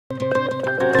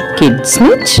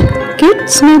KidsNiche,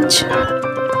 KidsNiche.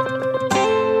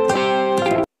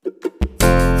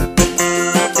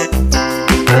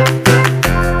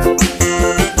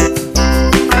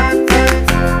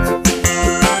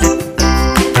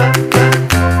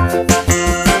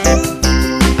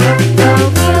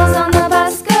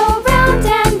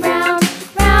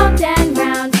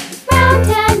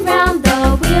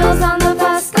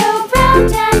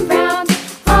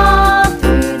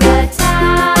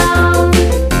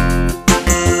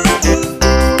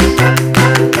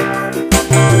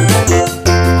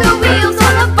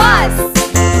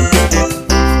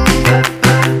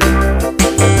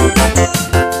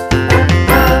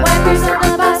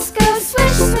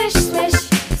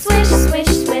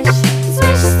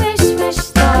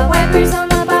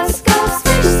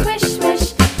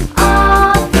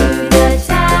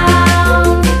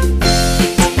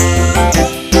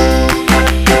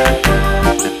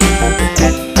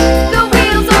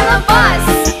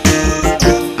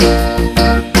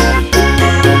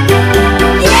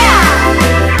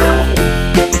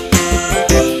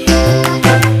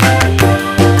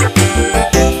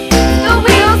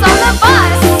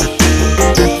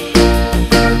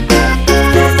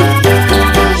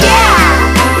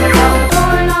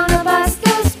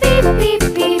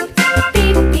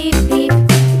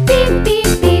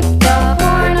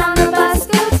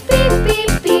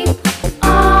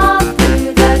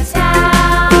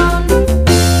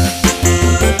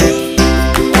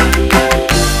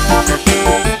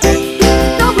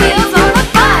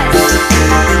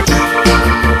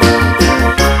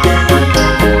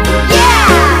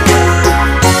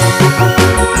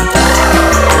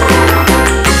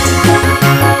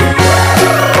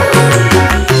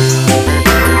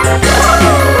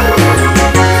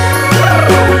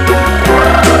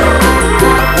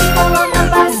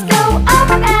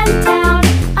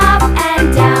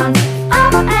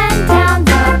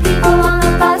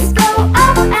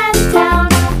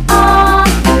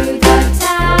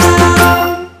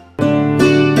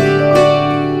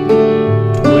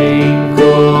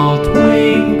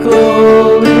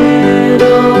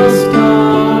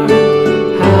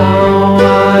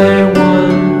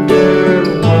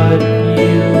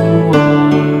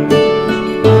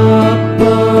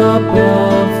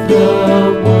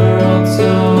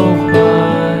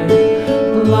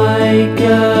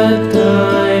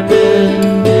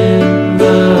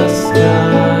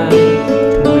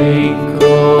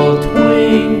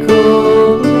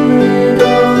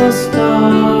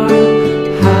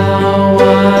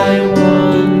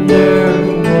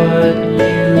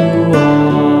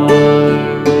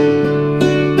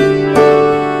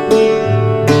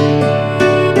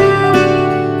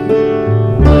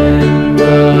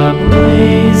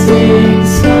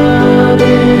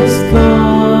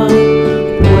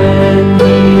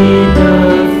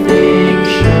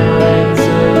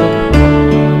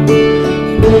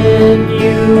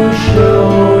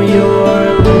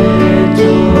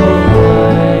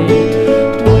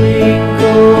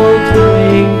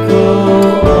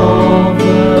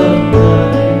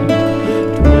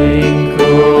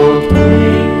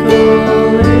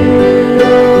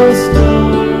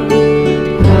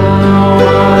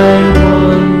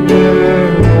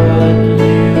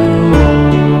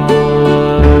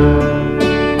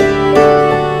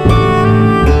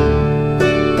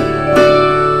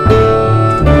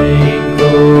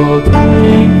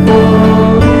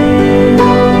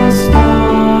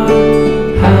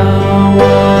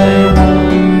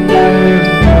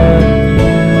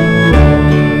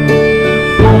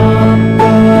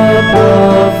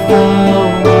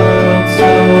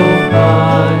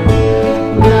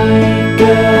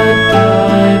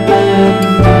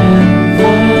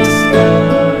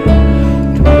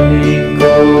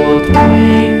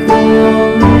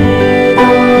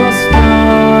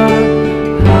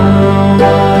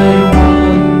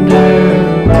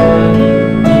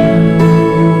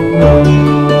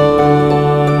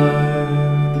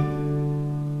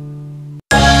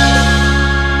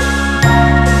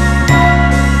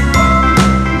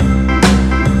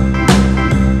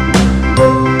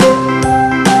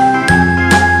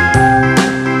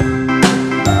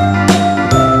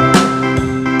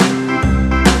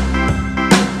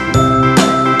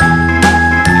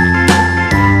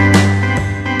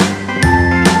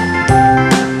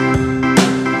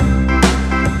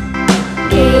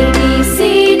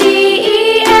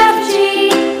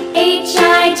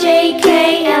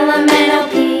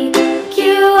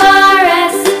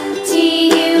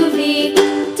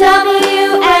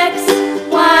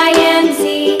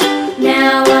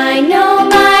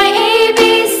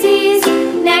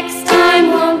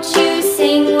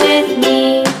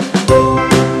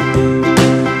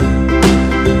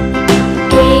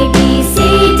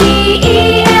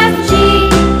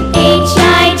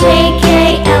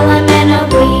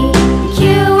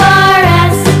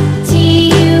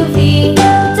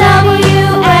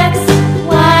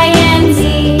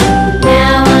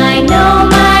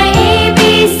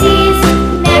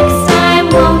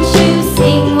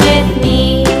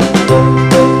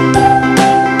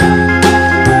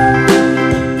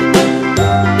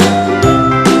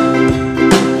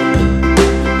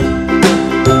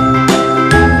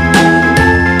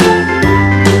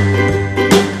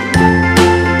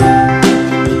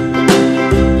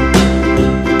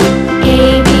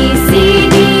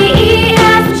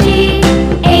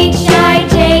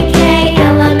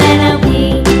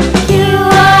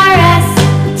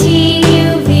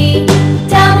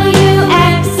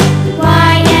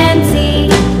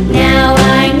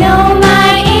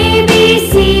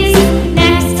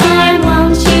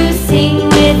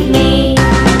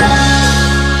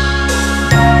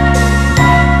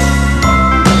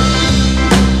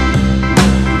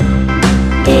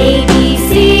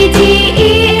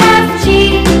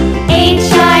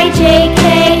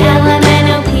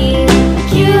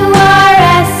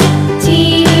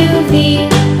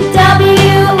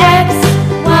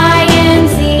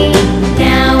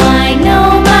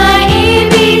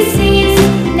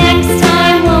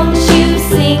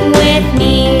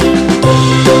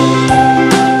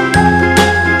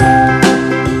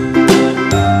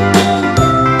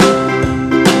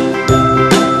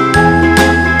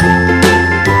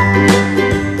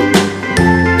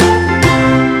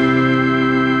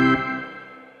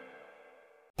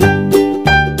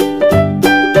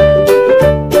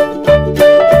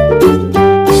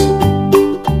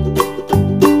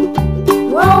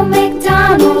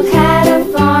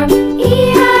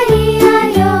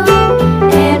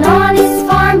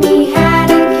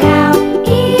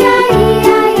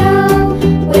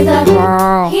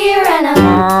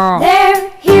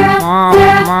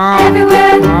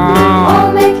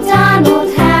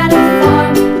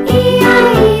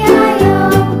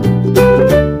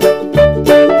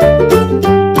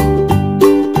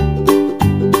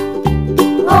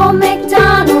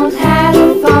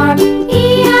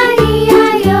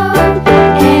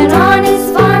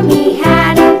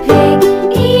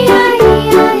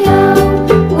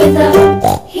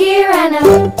 and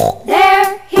a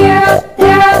there, here,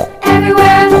 there,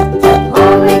 everywhere.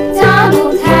 Old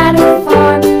MacDonald had a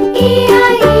farm,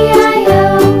 E-I-E-I-O.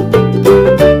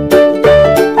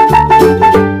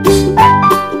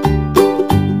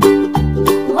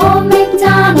 Old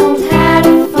MacDonald had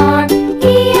a farm,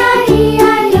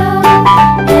 E-I-E-I-O.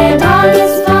 And on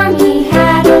his farm he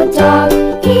had a dog,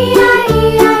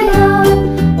 E-I-E-I-O.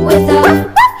 With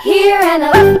a here and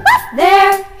a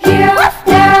there, here,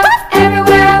 there,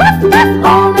 everywhere.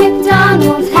 Old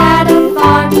MacDonald had a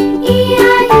farm,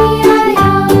 E-I-E-I-O.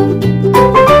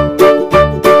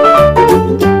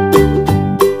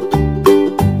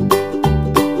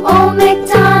 Old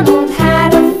MacDonald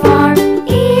had a farm,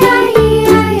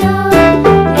 E-I-E-I-O.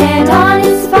 And on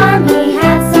his farm he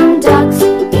had some ducks,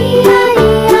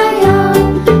 E-I-E-I-O.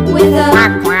 With a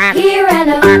here and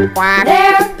a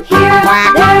there, here,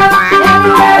 there,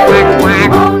 everywhere.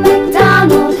 Old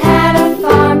MacDonald had a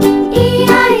farm,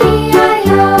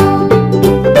 E-I-E-I-O.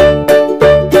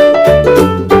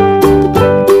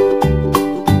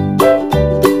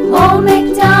 Old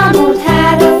MacDonald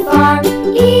had a farm,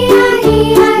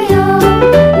 E-I-E-I-O.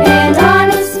 And on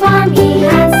his farm he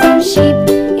had some sheep,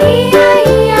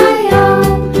 E-I-E-I-O.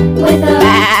 With a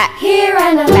here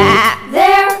and a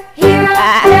there, here,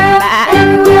 there,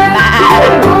 everywhere.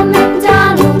 Old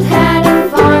MacDonald had a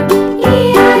farm,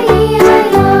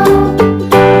 E-I-E-I-O.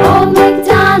 Old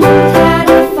MacDonald had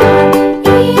a farm,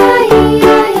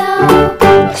 E-I-E-I-O.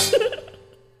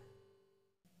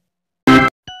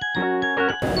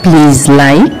 Please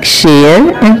like, share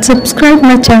and subscribe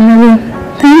my channel.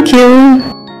 Thank you.